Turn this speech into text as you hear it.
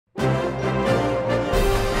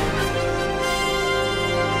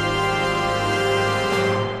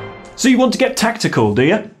So you want to get tactical, do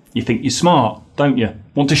you? You think you're smart, don't you?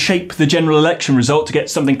 Want to shape the general election result to get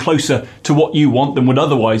something closer to what you want than would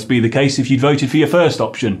otherwise be the case if you'd voted for your first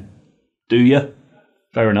option. Do you?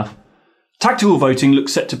 Fair enough. Tactical voting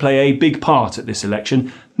looks set to play a big part at this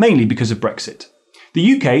election, mainly because of Brexit.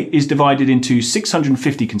 The UK is divided into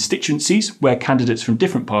 650 constituencies where candidates from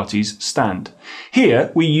different parties stand.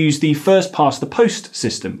 Here, we use the first-past-the-post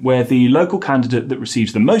system, where the local candidate that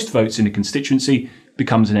receives the most votes in a constituency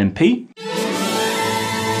becomes an MP,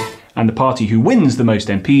 and the party who wins the most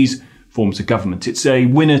MPs forms a government. It's a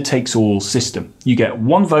winner-takes-all system. You get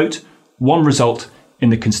one vote, one result in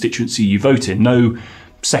the constituency you vote in. No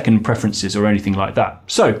second preferences or anything like that.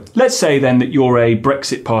 So let's say then that you're a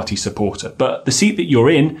Brexit Party supporter, but the seat that you're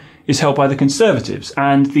in is held by the Conservatives,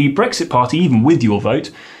 and the Brexit Party, even with your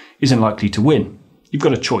vote, isn't likely to win. You've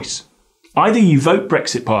got a choice. Either you vote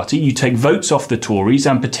Brexit Party, you take votes off the Tories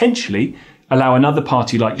and potentially allow another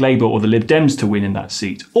party like Labour or the Lib Dems to win in that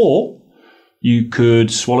seat, or you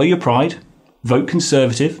could swallow your pride, vote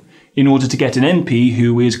Conservative in order to get an MP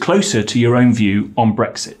who is closer to your own view on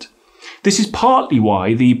Brexit. This is partly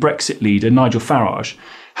why the Brexit leader, Nigel Farage,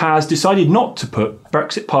 has decided not to put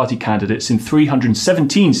Brexit Party candidates in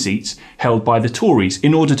 317 seats held by the Tories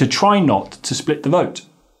in order to try not to split the vote.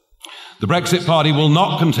 The Brexit Party will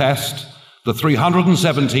not contest the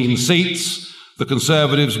 317 seats the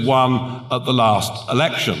Conservatives won at the last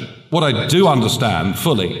election. What I do understand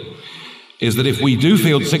fully is that if we do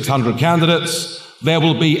field 600 candidates, there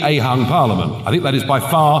will be a hung parliament. I think that is by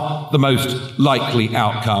far the most likely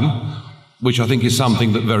outcome, which I think is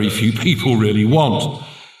something that very few people really want.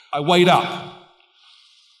 I weighed up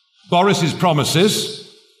Boris's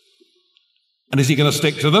promises, and is he going to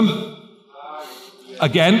stick to them?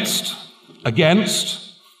 Against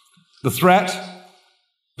the threat,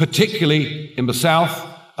 particularly in the south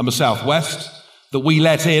and the southwest, that we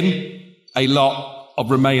let in a lot of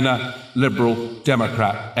Remainer Liberal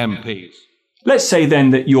Democrat MPs. Let's say then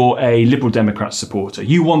that you're a Liberal Democrat supporter.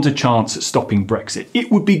 You want a chance at stopping Brexit.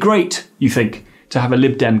 It would be great, you think, to have a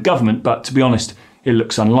Lib Dem government, but to be honest, it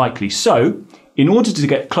looks unlikely. So, in order to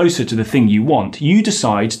get closer to the thing you want, you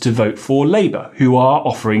decide to vote for Labour, who are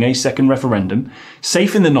offering a second referendum,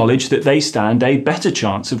 safe in the knowledge that they stand a better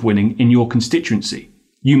chance of winning in your constituency.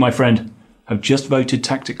 You, my friend, have just voted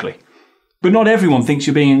tactically. But not everyone thinks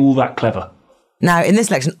you're being all that clever. Now, in this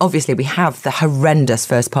election, obviously, we have the horrendous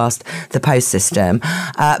first-past-the-post system,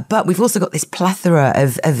 but we've also got this plethora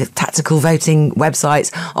of tactical voting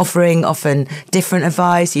websites offering often different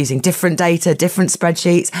advice, using different data, different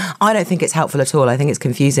spreadsheets. I don't think it's helpful at all. I think it's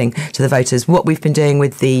confusing to the voters. What we've been doing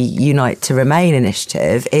with the Unite to Remain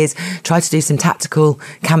initiative is try to do some tactical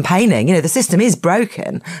campaigning. You know, the system is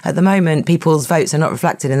broken. At the moment, people's votes are not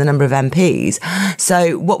reflected in the number of MPs.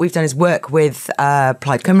 So what we've done is work with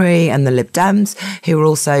Plaid Cymru and the Lib Dems, who are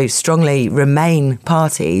also strongly Remain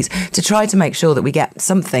parties, to try to make sure that we get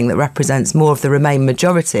something that represents more of the Remain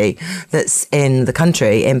majority that's in the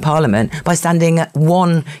country, in Parliament, by standing at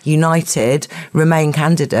one united Remain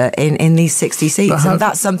candidate in these 60 seats. And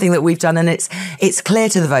that's something that we've done, and it's clear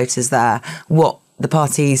to the voters there what the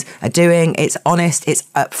parties are doing. It's honest, it's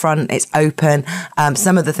upfront, it's open.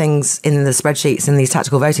 Some of the things in the spreadsheets and these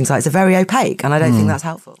tactical voting sites are very opaque, and I don't think that's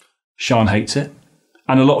helpful. Sian hates it.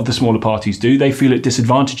 And a lot of the smaller parties do. They feel it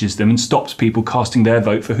disadvantages them and stops people casting their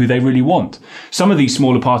vote for who they really want. Some of these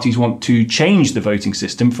smaller parties want to change the voting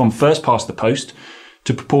system from first past the post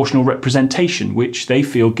to proportional representation, which they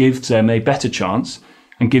feel gives them a better chance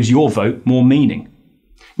and gives your vote more meaning.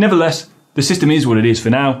 Nevertheless, the system is what it is for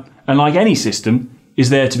now, and like any system, is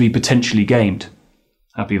there to be potentially gamed.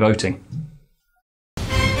 Happy voting.